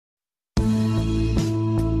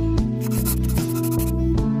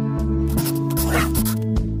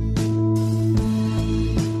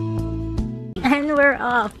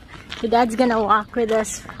off. So Dad's gonna walk with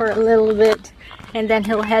us for a little bit, and then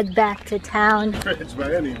he'll head back to town. It's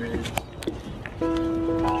by any means.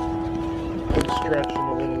 Stretch in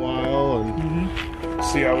a little while and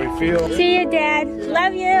see how we feel. See you, Dad.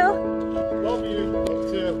 Love you. Love you.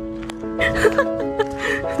 Love too.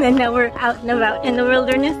 And now we're out and about in the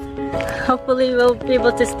wilderness. Hopefully we'll be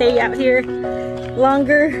able to stay out here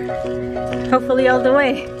longer. Hopefully all the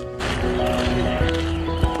way.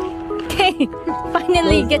 Hey,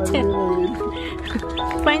 finally get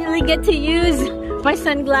to use my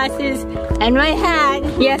sunglasses and my hat.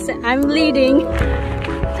 Yes, I'm bleeding.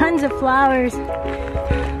 Tons of flowers.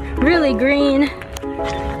 Really green.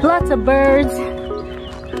 Lots of birds.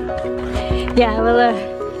 Yeah, well,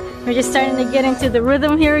 we're just starting to get into the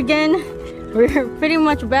rhythm here again. We're pretty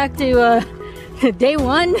much back to day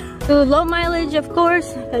one. So low mileage, of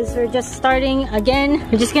course, because we're just starting again.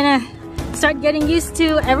 We're just gonna start getting used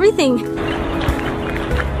to everything.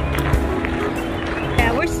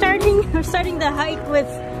 Yeah, we're starting the hike with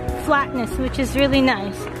flatness, which is really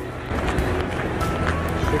nice.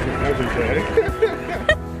 Every day.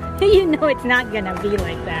 You know it's not gonna be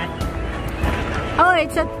like that. Oh,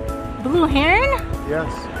 it's a blue heron?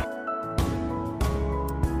 Yes.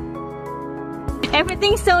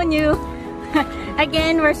 Everything's so new.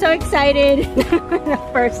 Again, we're so excited. The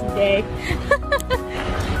first day.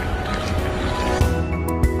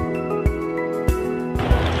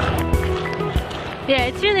 Yeah,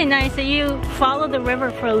 it's really nice that you follow the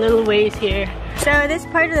river for a little ways here. So this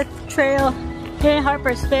part of the trail here in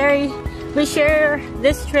Harper's Ferry, we share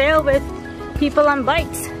this trail with people on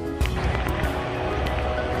bikes.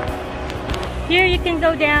 Here you can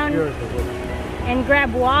go down and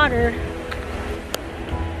grab water.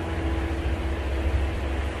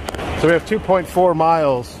 So we have 2.4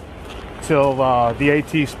 miles till the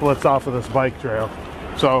AT splits off of this bike trail.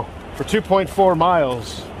 So for 2.4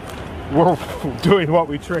 miles, we're doing what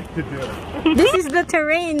we trained to do. This is the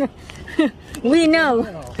terrain we know.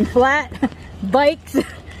 Flat, bikes.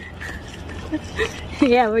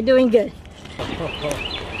 Yeah, we're doing good.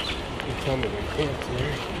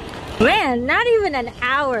 Man, not even an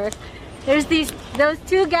hour. Those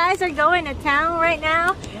two guys are going to town right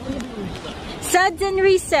now. Suds and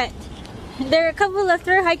Reset. There are a couple of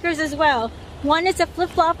thru hikers as well. One is a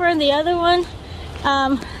flip-flopper and the other one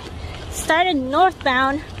started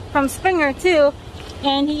northbound from Springer too,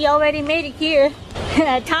 and he already made it here.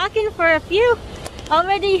 Talking for a few,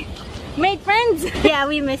 already made friends. Yeah,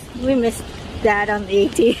 we missed that on the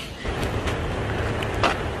AT.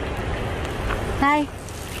 Hi.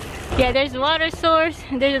 Yeah, there's a water source.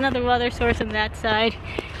 There's another water source on that side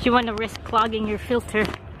if you want to risk clogging your filter.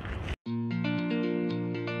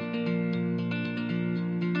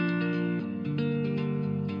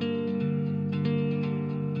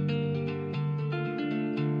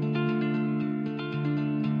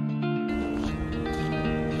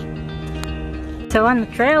 So on the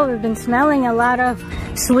trail, we've been smelling a lot of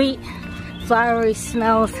sweet, flowery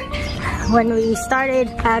smells. When we started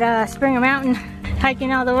at Springer Mountain,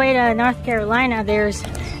 hiking all the way to North Carolina, there's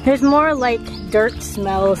more like dirt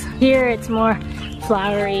smells. Here it's more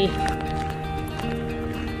flowery.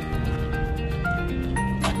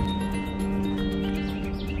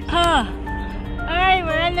 Alright,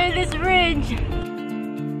 we're under this bridge.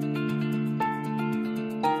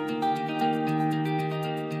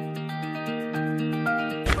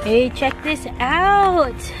 Hey, check this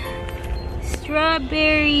out!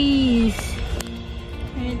 Strawberries!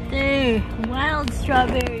 Right there, wild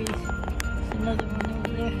strawberries. There's another one over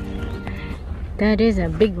there. That is a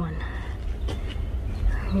big one.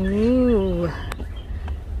 Ooh.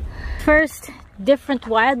 First different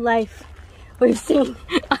wildlife we've seen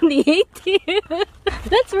on the AT.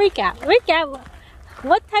 Let's recap.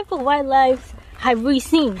 What type of wildlife have we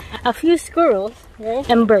seen? A few squirrels, right?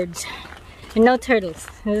 And birds. And no turtles.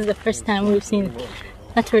 This is the first time we've seen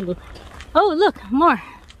a turtle. Oh, look, more.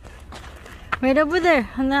 Right over there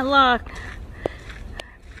on that log.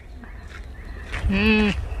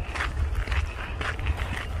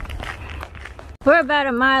 We're about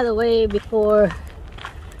a mile away before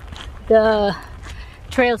the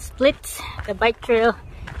trail splits. The bike trail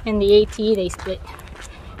and the AT, they split.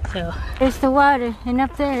 So there's the water, and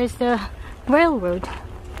up there is the railroad.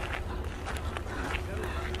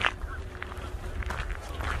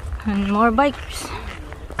 And more bikers.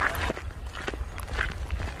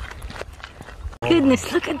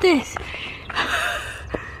 Goodness, look at this.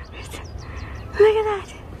 Look at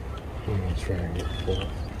that. I'm gonna try and get full.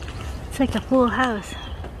 It's like a full house.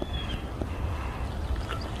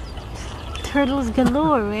 Turtles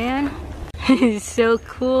galore, man. It's so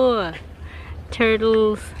cool.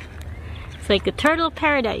 Turtles. like a turtle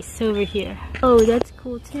paradise over here. Oh, that's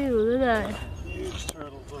cool too. Look at that. Huge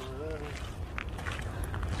turtles over there.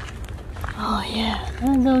 Oh yeah,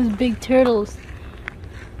 look at those big turtles.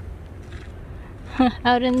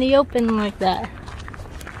 Out in the open like that.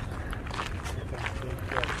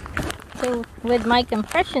 So with my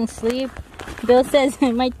compression sleeve, Bill says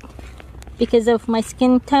it might, because of my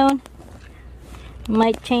skin tone,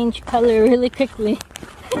 might change color really quickly.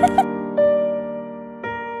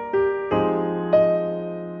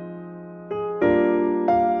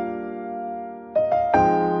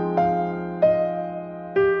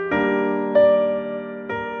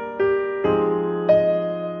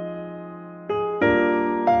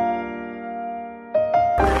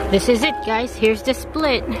 This is it, guys. Here's the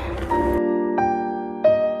split.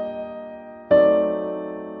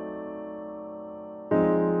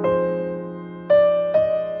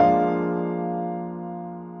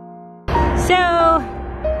 So,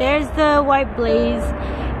 there's the white blaze.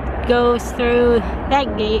 Goes through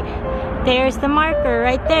that gate. There's the marker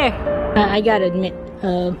right there. I gotta admit,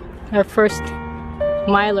 our first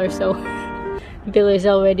mile or so, Bill is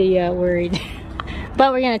already worried.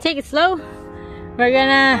 But we're gonna take it slow. We're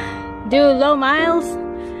gonna do low miles,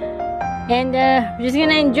 and we're just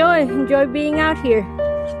gonna enjoy being out here.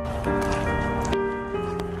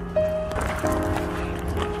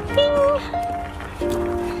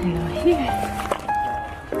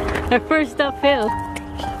 Our first uphill.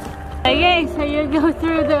 Okay, so you go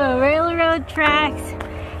through the railroad tracks.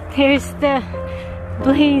 There's the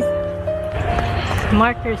blaze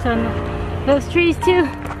markers on those trees too.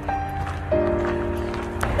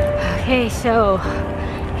 Okay, so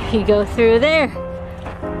you go through there.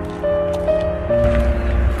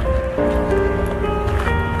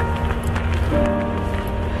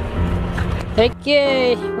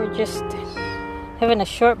 Okay, we're just having a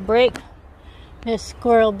short break. This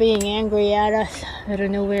squirrel being angry at us. I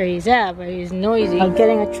don't know where he's at, but he's noisy. I'm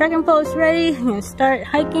getting a trekking post ready. I'm gonna start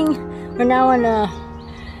hiking. We're now on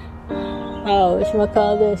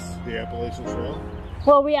whatchamacall this? The Appalachian Trail?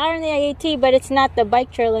 Well, we are on the AT, but it's not the bike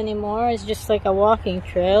trail anymore. It's just like a walking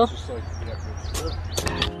trail. Just like the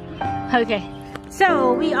Appalachian Trail. Okay,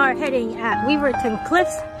 so we are heading at Weaverton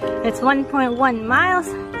Cliffs. It's 1.1 miles,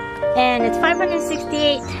 and it's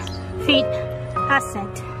 568 feet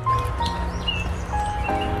ascent.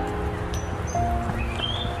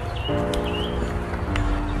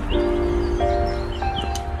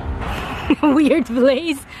 Weird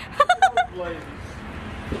blaze.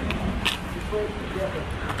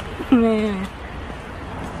 Man.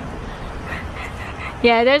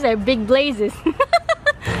 Yeah, those are big blazes.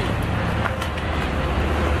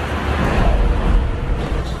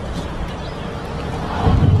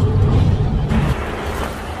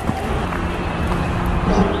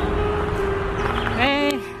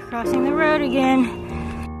 Okay, crossing the road again.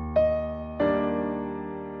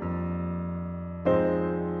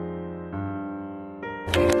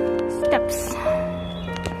 Steps.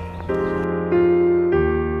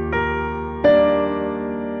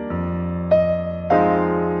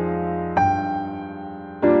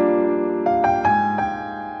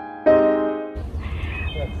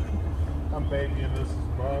 I'm babying this as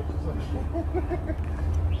much.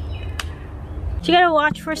 You gotta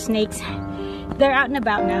watch for snakes. They're out and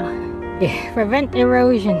about now. Yeah, prevent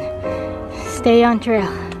erosion. Stay on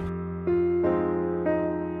trail.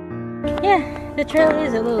 Yeah, the trail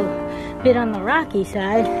is a little bit on the rocky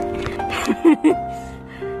side.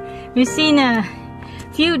 We've seen a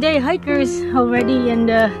few day hikers already, and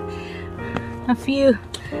a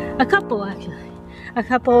couple of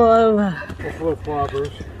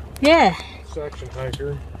flip-floppers. Yeah. Section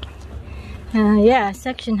hiker. Yeah,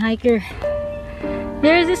 section hiker.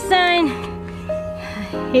 There's a sign.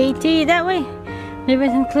 AT that way.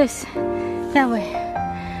 Weaverton Cliffs that way.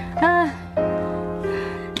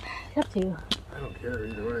 It's up to you. I don't care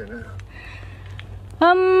either way now.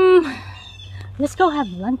 Let's go have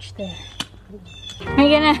lunch there. We're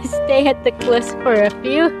gonna stay at the cliffs for a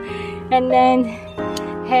few, and then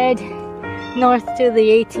head north to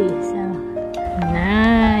the AT. So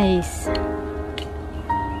nice.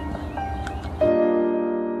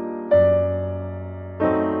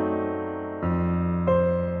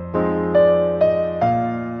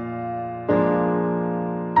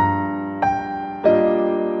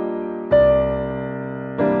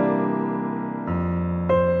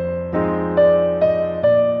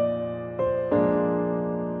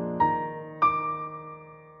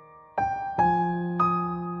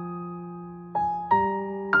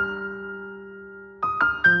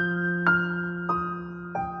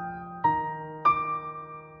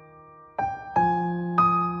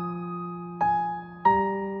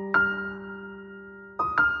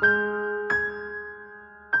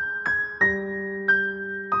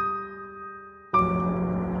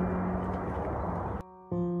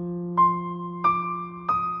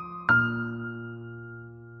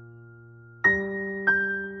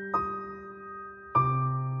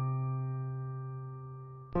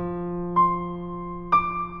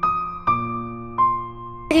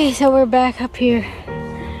 Okay, so we're back up here.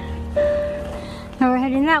 And we're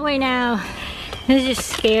heading that way now. This just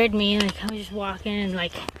scared me. Like, I was just walking and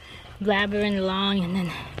like blabbering along, and then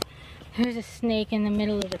there's a snake in the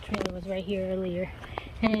middle of the trail. It was right here earlier.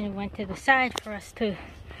 And then it went to the side for us to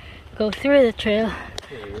go through the trail.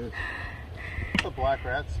 There it is. It's a black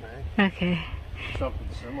rat snake. Okay. Something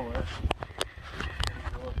similar.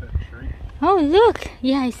 Go up that tree. Oh, look!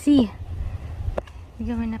 Yeah, I see.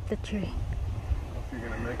 You're going up the tree. Hope you're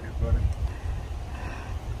gonna make it, buddy.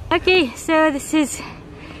 Okay, so this is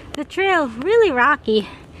the trail. Really rocky,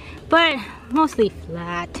 but mostly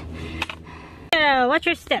flat. Yeah, watch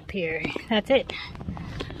your step here. That's it.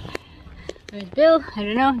 There's Bill. I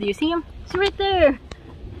don't know. Do you see him? He's right there.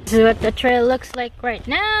 This is what the trail looks like right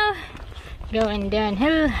now. Going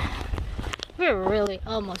downhill. We're really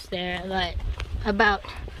almost there, like about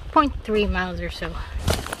 0.3 miles or so.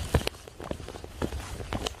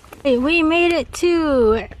 Hey, we made it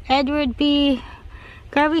to Ed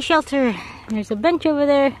Garvey Shelter. There's a bench over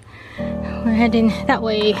there. We're heading that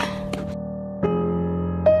way.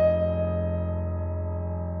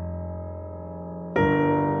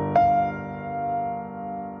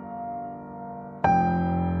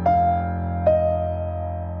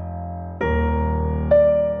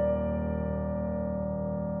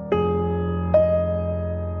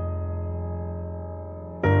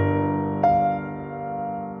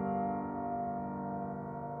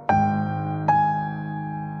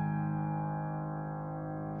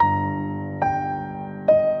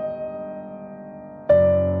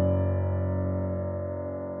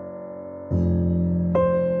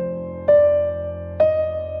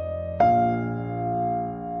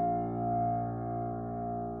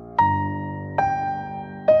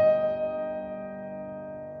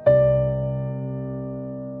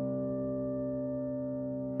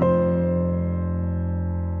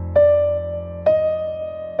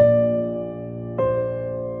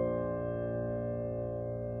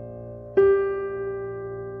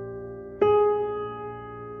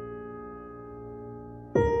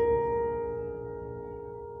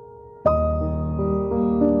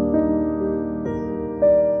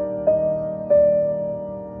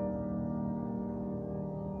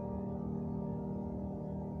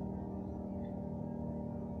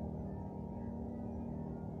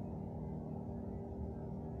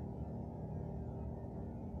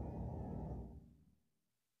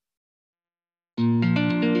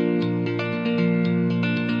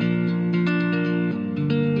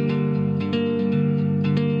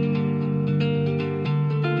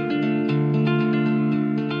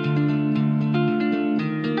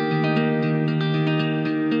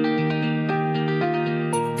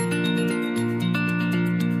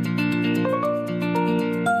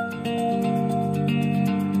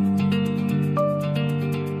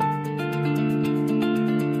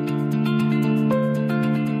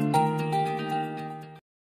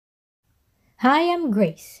 Hi, I'm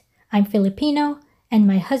Grace. I'm Filipino, and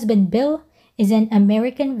my husband Bill is an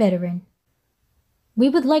American veteran. We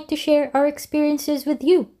would like to share our experiences with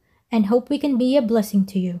you and hope we can be a blessing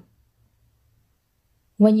to you.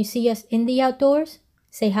 When you see us in the outdoors,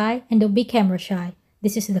 say hi and don't be camera shy.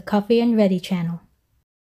 This is the Coffee and Ready channel.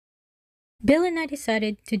 Bill and I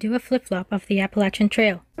decided to do a flip-flop of the Appalachian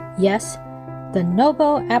Trail. Yes, the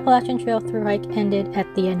Novo Appalachian Trail through hike ended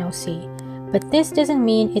at the NOC, but this doesn't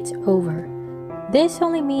mean it's over. This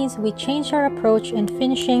only means we changed our approach in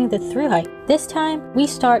finishing the thru hike. This time, we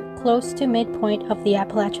start close to midpoint of the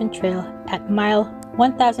Appalachian Trail at mile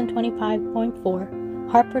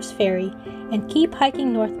 1025.4, Harper's Ferry, and keep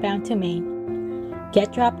hiking northbound to Maine.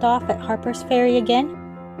 Get dropped off at Harper's Ferry again,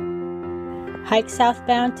 hike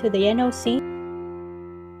southbound to the NOC,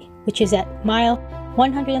 which is at mile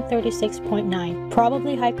 136.9.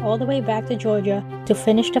 Probably hike all the way back to Georgia to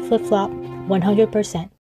finish the flip-flop 100%.